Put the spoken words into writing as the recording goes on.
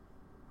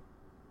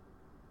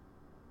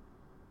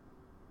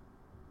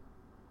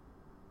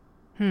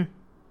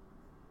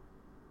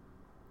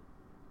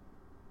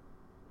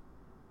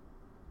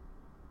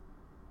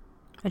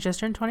I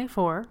just turned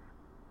 24.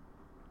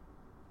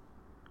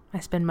 I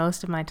spend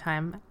most of my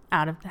time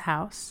out of the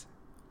house,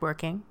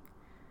 working.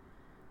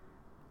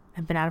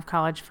 I've been out of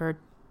college for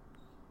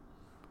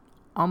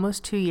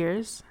almost 2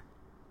 years.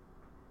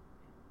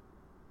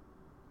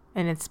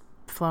 And it's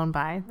flown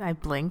by. I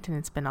blinked and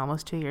it's been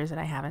almost 2 years that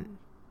I haven't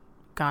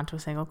gone to a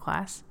single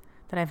class,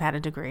 that I've had a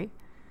degree.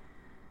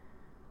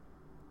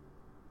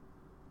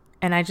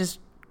 And I just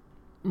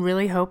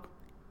really hope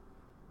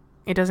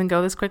it doesn't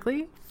go this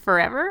quickly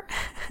forever.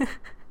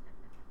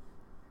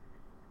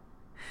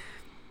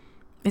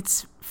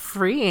 It's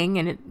freeing,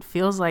 and it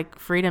feels like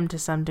freedom to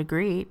some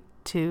degree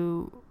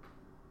to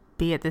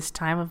be at this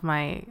time of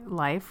my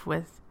life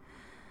with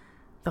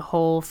the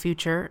whole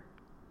future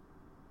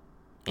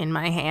in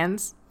my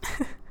hands.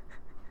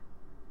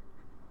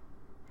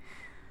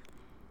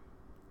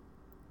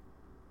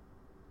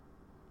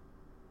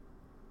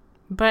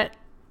 But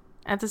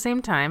at the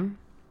same time,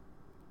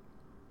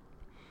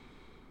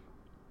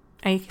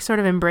 I sort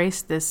of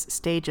embraced this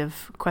stage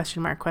of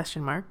question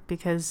mark,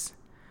 because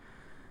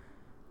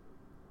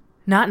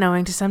not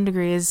knowing to some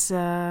degree is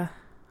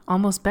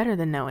almost better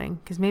than knowing,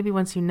 because maybe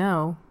once you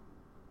know,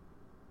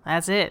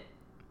 that's it.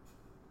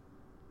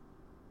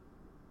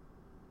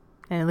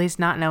 And at least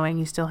not knowing,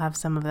 you still have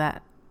some of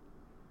that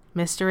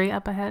mystery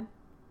up ahead.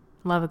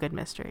 Love a good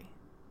mystery.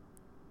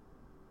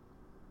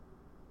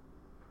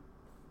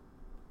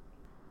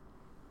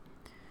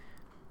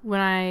 When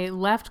I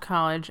left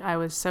college, I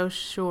was so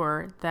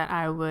sure that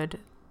I would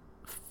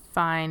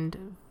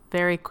find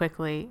very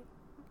quickly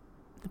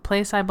the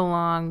place I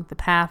belong, the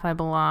path I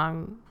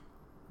belong,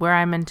 where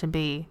I'm meant to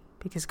be,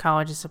 because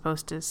college is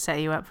supposed to set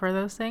you up for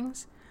those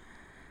things.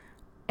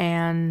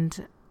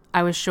 And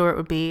I was sure it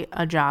would be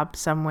a job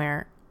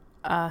somewhere,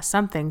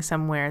 something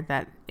somewhere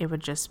that it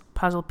would just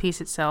puzzle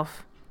piece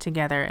itself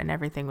together and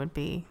everything would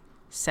be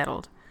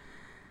settled.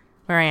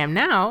 Where I am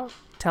now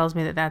tells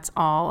me that that's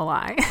all a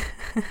lie.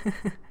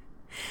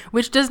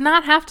 Which does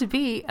not have to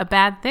be a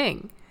bad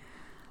thing.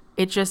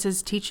 It just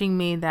is teaching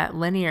me that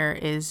linear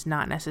is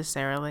not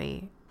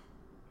necessarily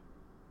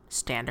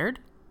standard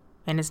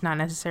and it's not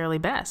necessarily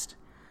best.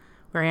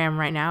 Where I am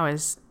right now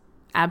is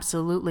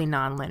absolutely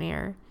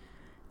non-linear,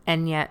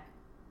 and yet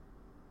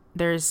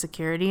there is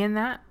security in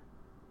that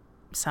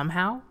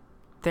somehow.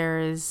 There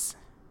is,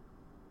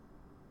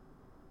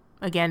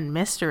 again,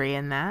 mystery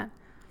in that.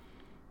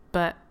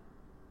 But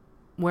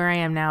where I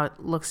am now, it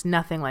looks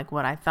nothing like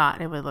what I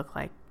thought it would look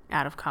like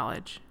out of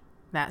college.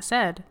 That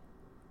said,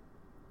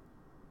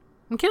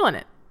 I'm killing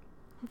it.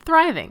 I'm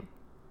thriving.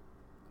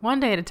 One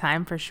day at a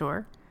time, for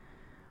sure.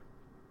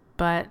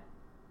 But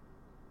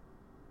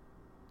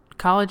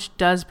college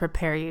does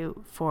prepare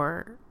you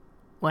for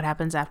what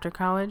happens after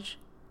college.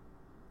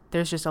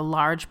 There's just a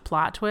large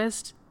plot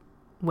twist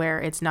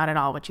where it's not at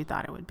all what you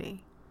thought it would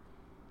be.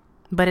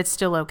 But it's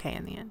still okay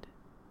in the end.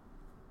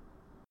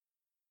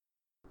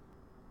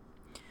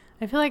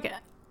 I feel like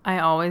I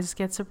always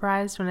get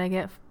surprised when I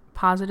get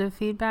positive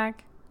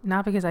feedback.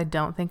 Not because I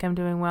don't think I'm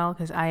doing well,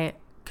 because I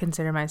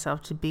consider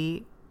myself to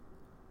be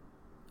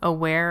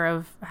aware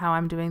of how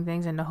I'm doing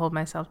things and to hold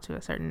myself to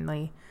a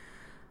certainly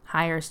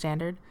higher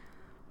standard.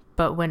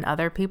 But when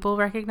other people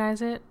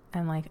recognize it,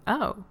 I'm like,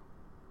 oh,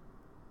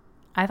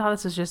 I thought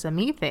this was just a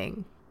me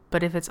thing.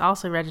 But if it's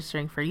also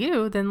registering for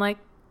you, then like,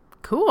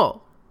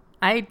 cool.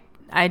 I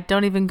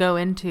don't even go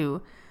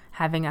into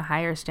having a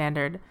higher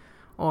standard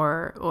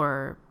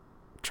or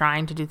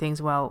trying to do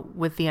things well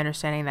with the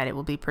understanding that it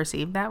will be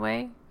perceived that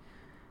way.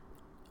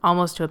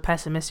 Almost to a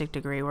pessimistic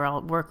degree where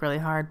I'll work really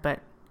hard, but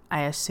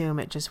I assume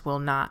it just will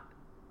not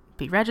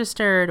be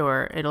registered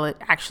or it'll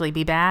actually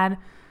be bad,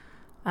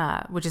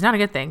 which is not a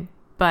good thing.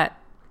 But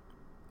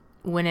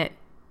when it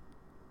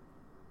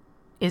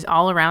is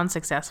all around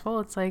successful,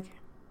 it's like,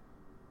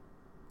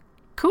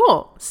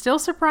 cool, still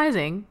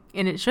surprising.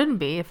 And it shouldn't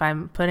be if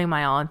I'm putting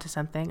my all into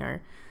something,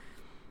 or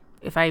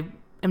if I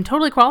am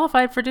totally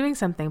qualified for doing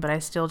something, but I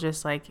still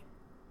just like,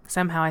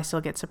 somehow I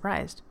still get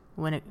surprised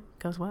when it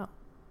goes well.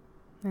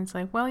 And it's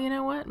like, well, you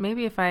know what?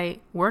 Maybe if I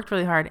worked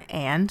really hard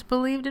and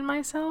believed in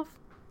myself,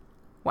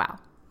 wow,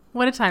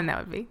 what a time that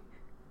would be.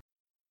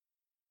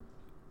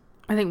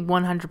 I think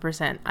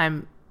 100%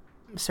 I'm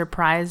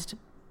surprised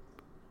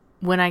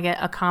when I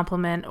get a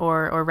compliment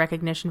or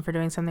recognition for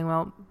doing something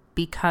well,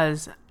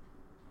 because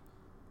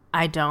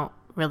I don't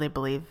really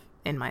believe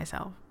in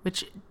myself,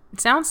 which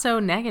sounds so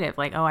negative,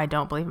 like, oh, I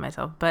don't believe in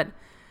myself, but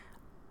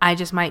I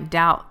just might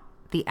doubt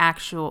the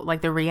actual,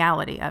 like the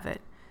reality of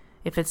it.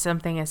 If it's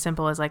something as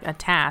simple as like a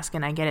task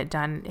and I get it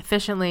done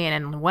efficiently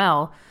and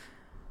well,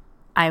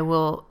 I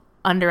will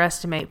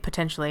underestimate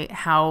potentially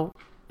how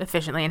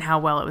efficiently and how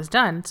well it was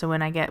done. So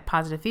when I get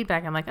positive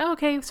feedback, I'm like, oh,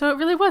 okay, so it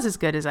really was as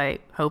good as I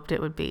hoped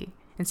it would be,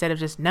 instead of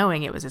just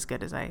knowing it was as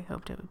good as I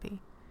hoped it would be.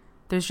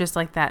 There's just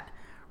like that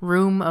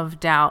room of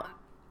doubt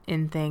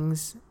in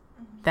things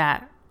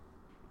that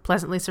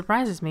pleasantly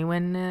surprises me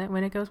when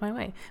it goes my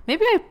way.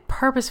 Maybe I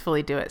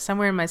purposefully do it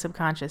somewhere in my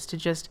subconscious to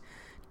just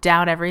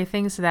doubt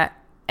everything so that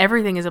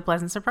everything is a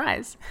pleasant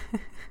surprise.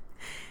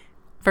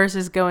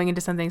 Versus going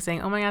into something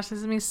saying, oh my gosh, this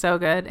is going to be so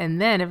good.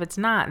 And then if it's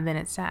not, then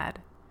it's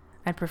sad.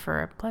 I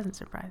prefer a pleasant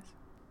surprise.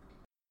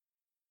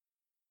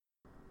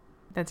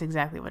 That's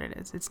exactly what it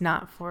is. It's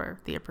not for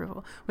the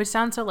approval, which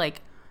sounds so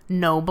like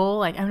noble.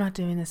 Like, I'm not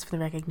doing this for the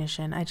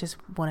recognition. I just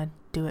want to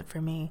do it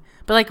for me.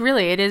 But like,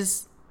 really, it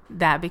is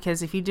that,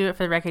 because if you do it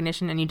for the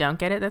recognition and you don't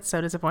get it, that's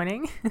so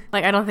disappointing.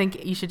 Like, I don't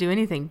think you should do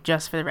anything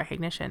just for the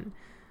recognition.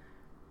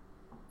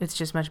 It's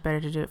just much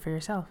better to do it for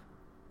yourself.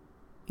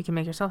 You can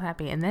make yourself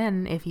happy. And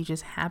then if you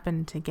just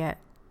happen to get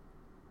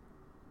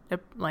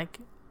like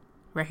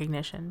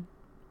recognition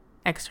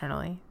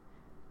externally,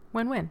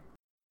 win-win.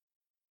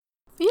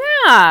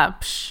 Yeah.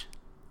 Psh,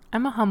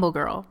 I'm a humble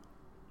girl,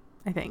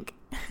 I think.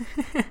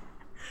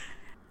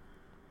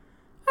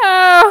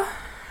 Oh,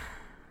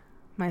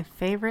 my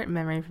favorite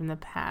memory from the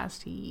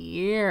past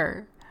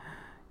year.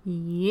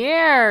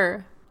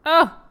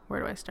 Oh,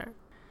 where do I start?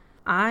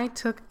 I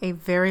took a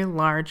very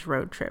large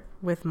road trip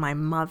with my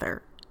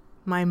mother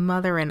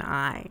and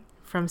I,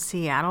 from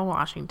Seattle,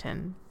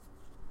 Washington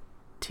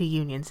to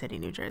Union City,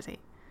 New Jersey,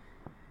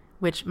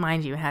 which,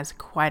 mind you, has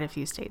quite a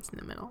few states in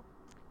the middle.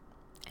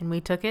 And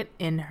we took it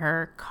in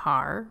her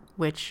car,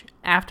 which,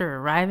 after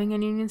arriving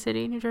in Union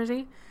City, New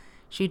Jersey,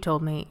 she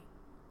told me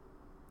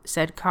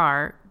said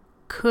car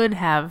could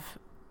have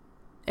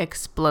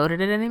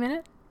exploded at any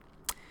minute.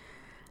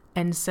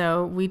 And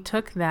so we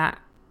took that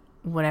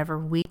whatever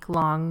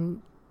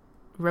week-long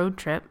road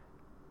trip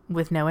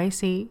with no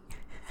AC,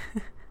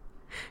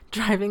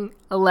 driving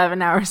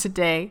 11 hours a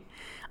day.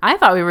 I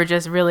thought we were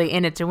just really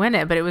in it to win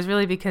it, but it was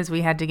really because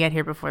we had to get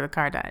here before the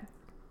car died.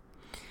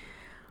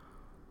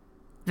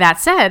 That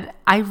said,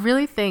 I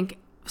really think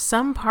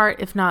some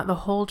part, if not the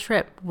whole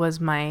trip, was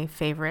my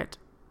favorite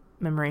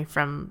memory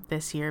from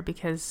this year,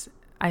 because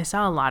I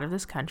saw a lot of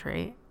this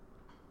country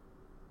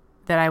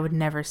that I would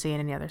never see in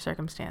any other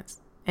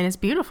circumstance. And it's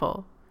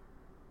beautiful.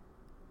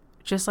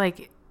 Just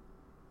like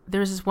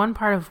there's this one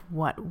part of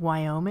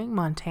Wyoming,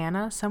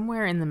 Montana,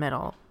 somewhere in the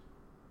middle.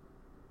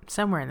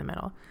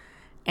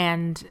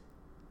 And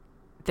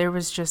there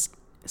was just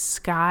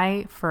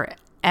sky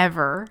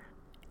forever.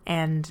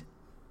 And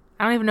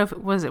I don't even know if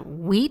it was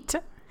wheat.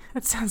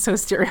 That sounds so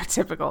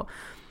stereotypical.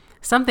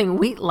 Something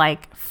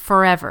wheat-like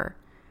forever.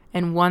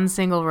 And one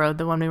single road,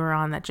 the one we were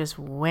on, that just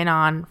went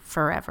on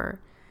forever.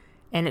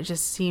 And it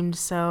just seemed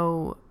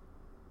so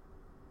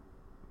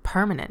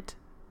permanent.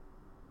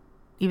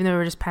 Even though we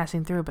were just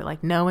passing through, but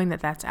like knowing that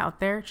that's out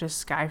there, just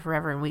sky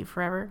forever and wheat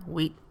forever,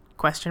 wheat ?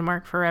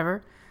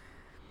 Forever.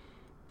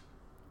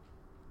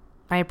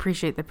 I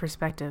appreciate the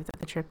perspective that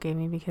the trip gave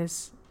me,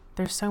 because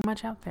there's so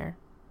much out there.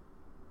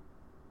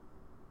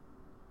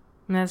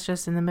 And that's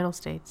just in the middle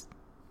states.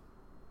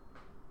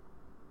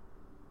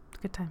 It's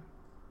a good time.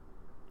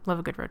 Love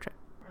a good road trip.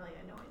 Really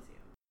annoys you.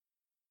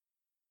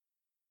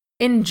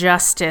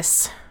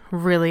 Injustice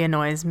really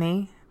annoys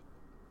me.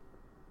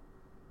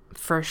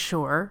 For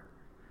sure.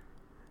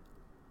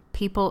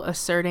 People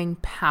asserting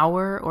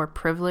power or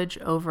privilege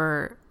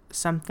over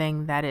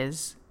something that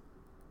is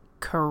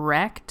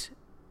correct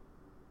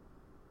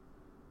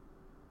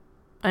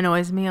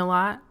annoys me a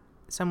lot.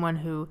 Someone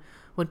who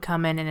would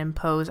come in and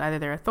impose either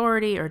their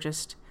authority or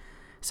just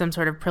some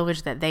sort of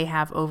privilege that they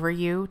have over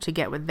you to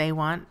get what they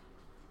want,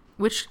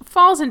 which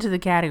falls into the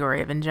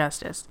category of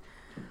injustice,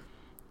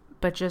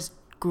 but just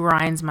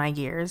grinds my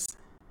gears.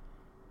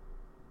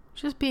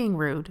 Just being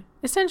rude.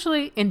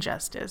 Essentially,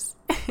 injustice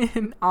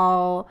in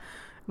all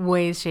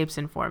ways, shapes,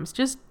 and forms.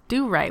 Just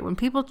do right. When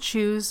people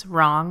choose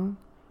wrong,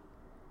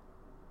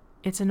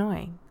 it's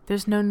annoying.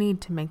 There's no need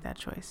to make that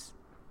choice.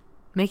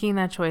 Making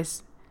that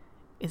choice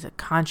is a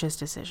conscious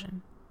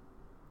decision.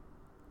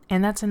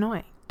 And that's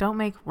annoying. Don't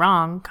make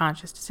wrong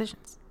conscious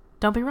decisions.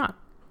 Don't be wrong.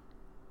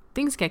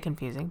 Things get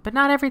confusing, but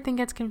not everything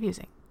gets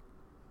confusing.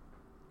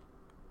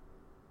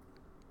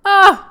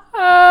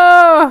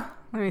 Oh,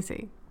 let me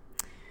see.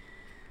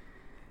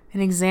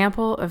 An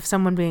example of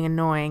someone being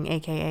annoying,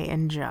 aka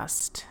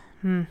unjust.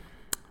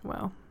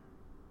 Well,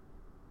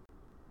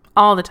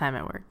 all the time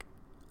at work.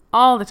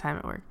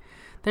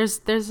 There's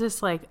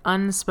this like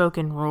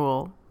unspoken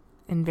rule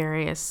in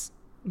various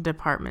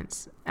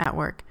departments at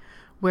work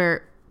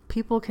where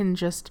people can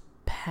just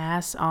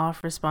pass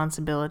off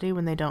responsibility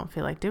when they don't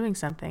feel like doing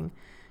something,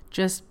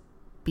 just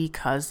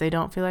because they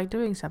don't feel like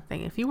doing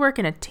something. If you work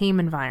in a team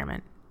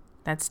environment,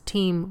 that's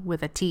team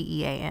with a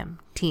T-E-A-M,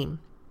 team.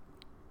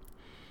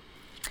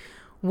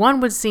 One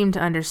would seem to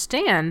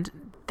understand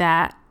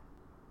that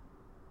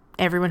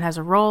everyone has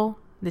a role.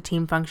 The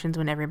team functions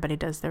when everybody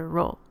does their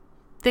role.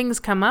 Things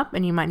come up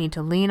and you might need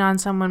to lean on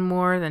someone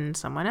more than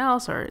someone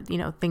else, or,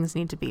 things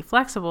need to be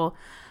flexible.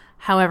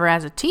 However,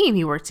 as a team,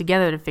 you work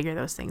together to figure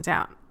those things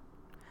out.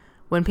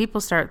 When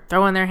people start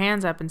throwing their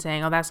hands up and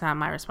saying, oh, that's not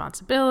my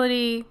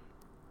responsibility,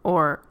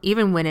 or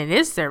even when it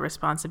is their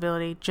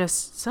responsibility,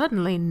 just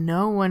suddenly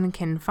no one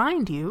can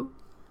find you,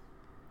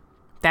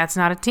 that's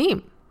not a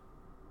team.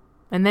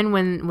 And then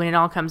when it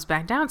all comes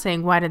back down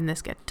saying, why didn't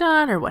this get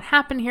done? Or what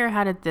happened here?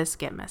 How did this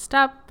get messed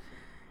up?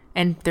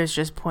 And there's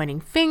just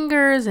pointing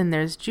fingers, and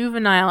there's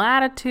juvenile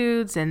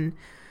attitudes, and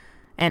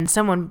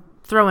someone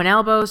throwing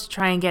elbows to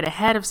try and get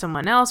ahead of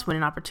someone else when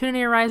an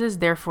opportunity arises,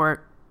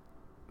 therefore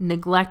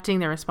neglecting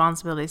the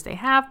responsibilities they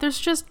have. There's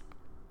just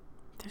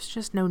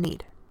no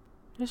need.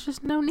 There's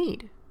just no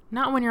need.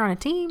 Not when you're on a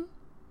team.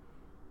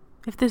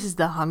 If this is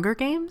the Hunger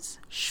Games,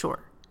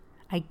 sure.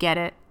 I get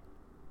it.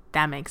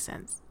 That makes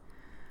sense.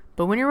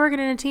 But when you're working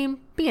in a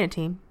team, be in a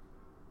team.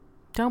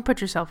 Don't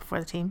put yourself before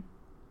the team.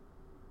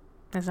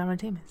 That's not what a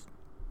team is.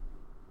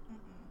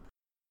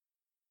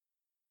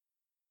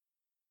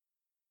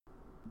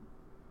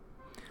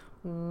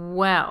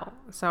 Well,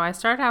 so I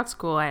started out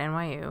school at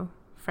NYU,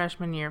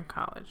 freshman year of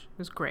college. It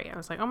was great. I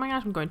was like, oh my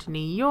gosh, I'm going to New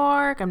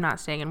York. I'm not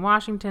staying in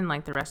Washington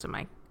like the rest of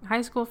my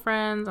high school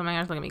friends. Oh my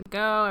gosh, look at me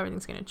go.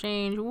 Everything's going to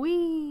change.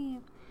 Whee!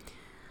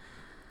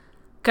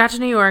 Got to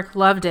New York.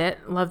 Loved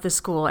it. Loved the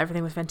school.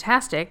 Everything was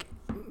fantastic.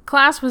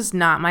 Class was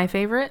not my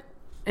favorite.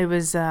 It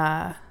was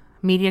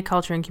media,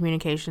 culture, and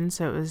communication.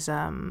 So it was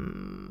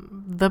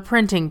the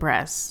printing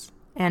press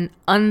and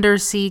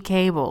undersea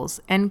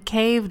cables and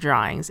cave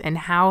drawings and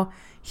how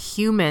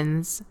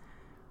humans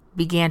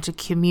began to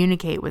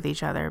communicate with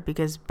each other,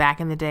 because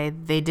back in the day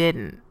they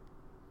didn't.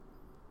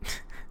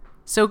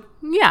 So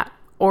yeah,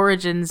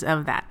 origins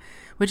of that,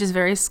 which is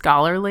very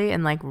scholarly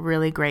and like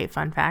really great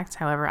fun facts.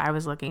 However, I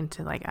was looking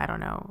to like, I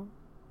don't know,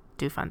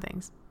 do fun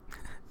things.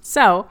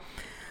 So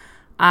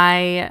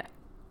I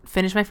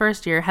finished my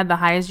first year, had the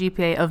highest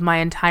GPA of my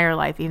entire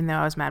life, even though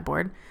I was mad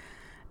bored,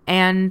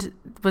 and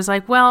was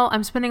like, well,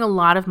 I'm spending a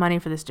lot of money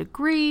for this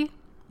degree.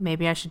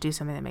 Maybe I should do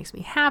something that makes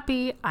me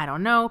happy. I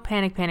don't know.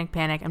 Panic, panic,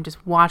 panic. I'm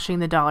just watching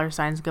the dollar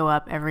signs go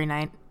up every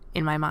night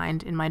in my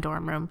mind, in my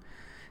dorm room,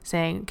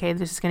 saying, okay,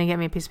 this is going to get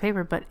me a piece of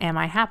paper, but am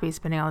I happy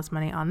spending all this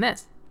money on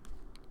this?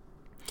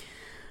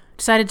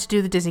 Decided to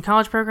do the Disney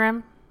College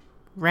program.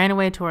 Ran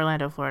away to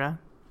Orlando, Florida.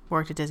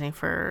 Worked at Disney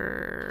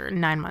for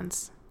 9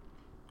 months.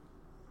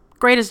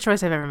 Greatest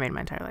choice I've ever made in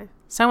my entire life.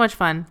 So much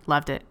fun.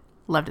 Loved it.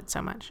 Loved it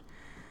so much.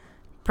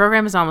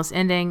 Program is almost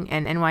ending,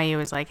 and NYU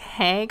is like,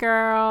 hey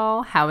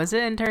girl, how was the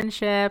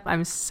internship?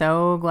 I'm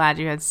so glad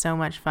you had so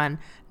much fun.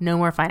 No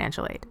more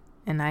financial aid.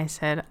 And I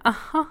said, and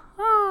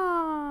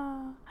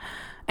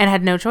I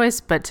had no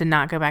choice but to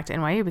not go back to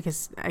NYU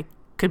because I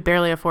could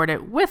barely afford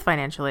it with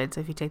financial aid.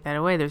 So if you take that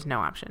away, there's no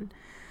option.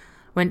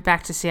 Went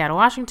back to Seattle,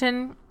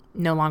 Washington,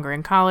 no longer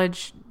in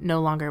college, no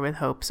longer with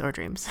hopes or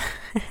dreams.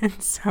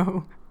 And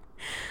so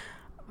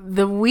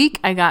the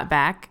week I got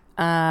back,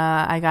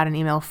 I got an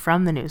email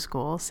from the new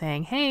school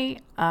saying,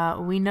 hey,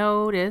 we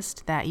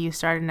noticed that you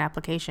started an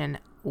application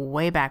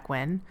way back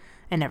when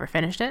and never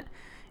finished it.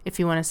 If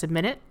you want to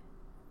submit it,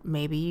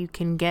 maybe you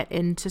can get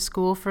into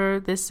school for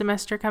this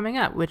semester coming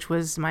up, which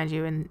was, mind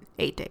you, in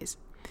 8 days.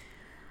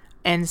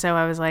 And so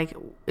I was like,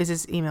 is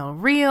this email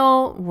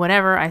real?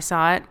 Whatever. I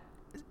saw it,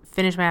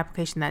 finished my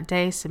application that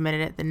day, submitted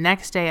it. The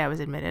next day I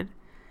was admitted,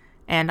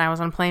 and I was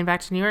on a plane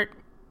back to New York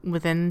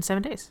within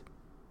 7 days.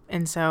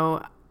 And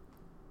so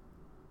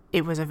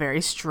it was a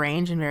very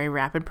strange and very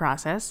rapid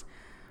process.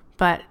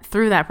 But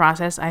through that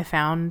process, I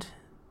found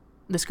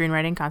the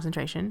screenwriting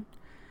concentration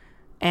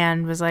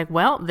and was like,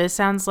 well, this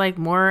sounds like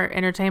more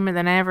entertainment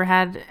than I ever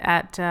had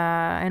at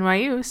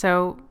NYU.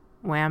 So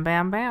wham,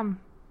 bam, bam,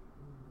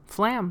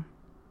 flam,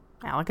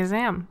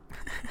 alakazam.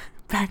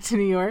 Back to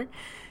New York,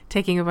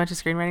 taking a bunch of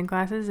screenwriting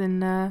classes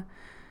and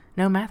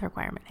no math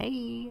requirement.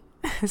 Hey.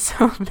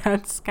 So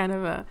that's kind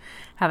of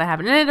how that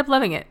happened. And I ended up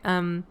loving it.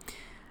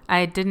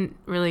 I didn't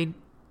really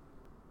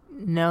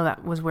know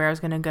that was where I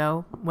was going to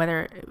go,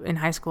 whether in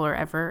high school or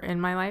ever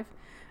in my life.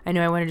 I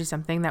knew I wanted to do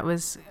something that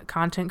was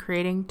content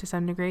creating to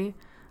some degree,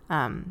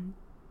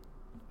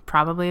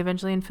 probably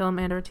eventually in film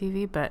and or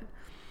TV, but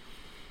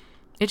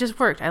it just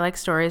worked. I like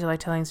stories. I like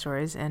telling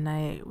stories, and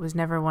I was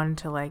never one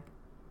to like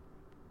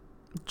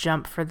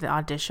jump for the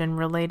audition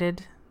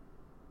related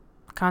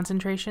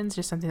concentrations,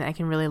 just something that I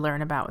can really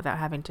learn about without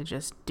having to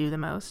just do the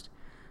most.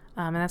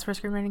 And that's where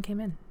screenwriting came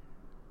in.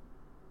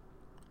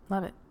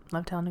 Love it.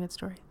 Love telling a good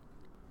story.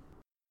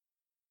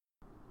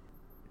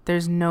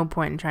 There's no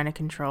point in trying to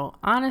control,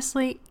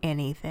 honestly,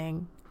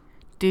 anything.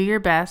 Do your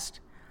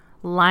best.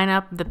 Line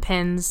up the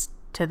pins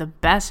to the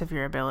best of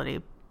your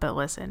ability. But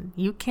listen,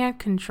 you can't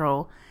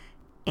control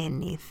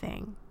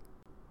anything.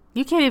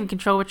 You can't even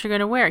control what you're going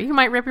to wear. You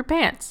might rip your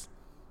pants.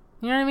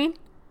 You know what I mean?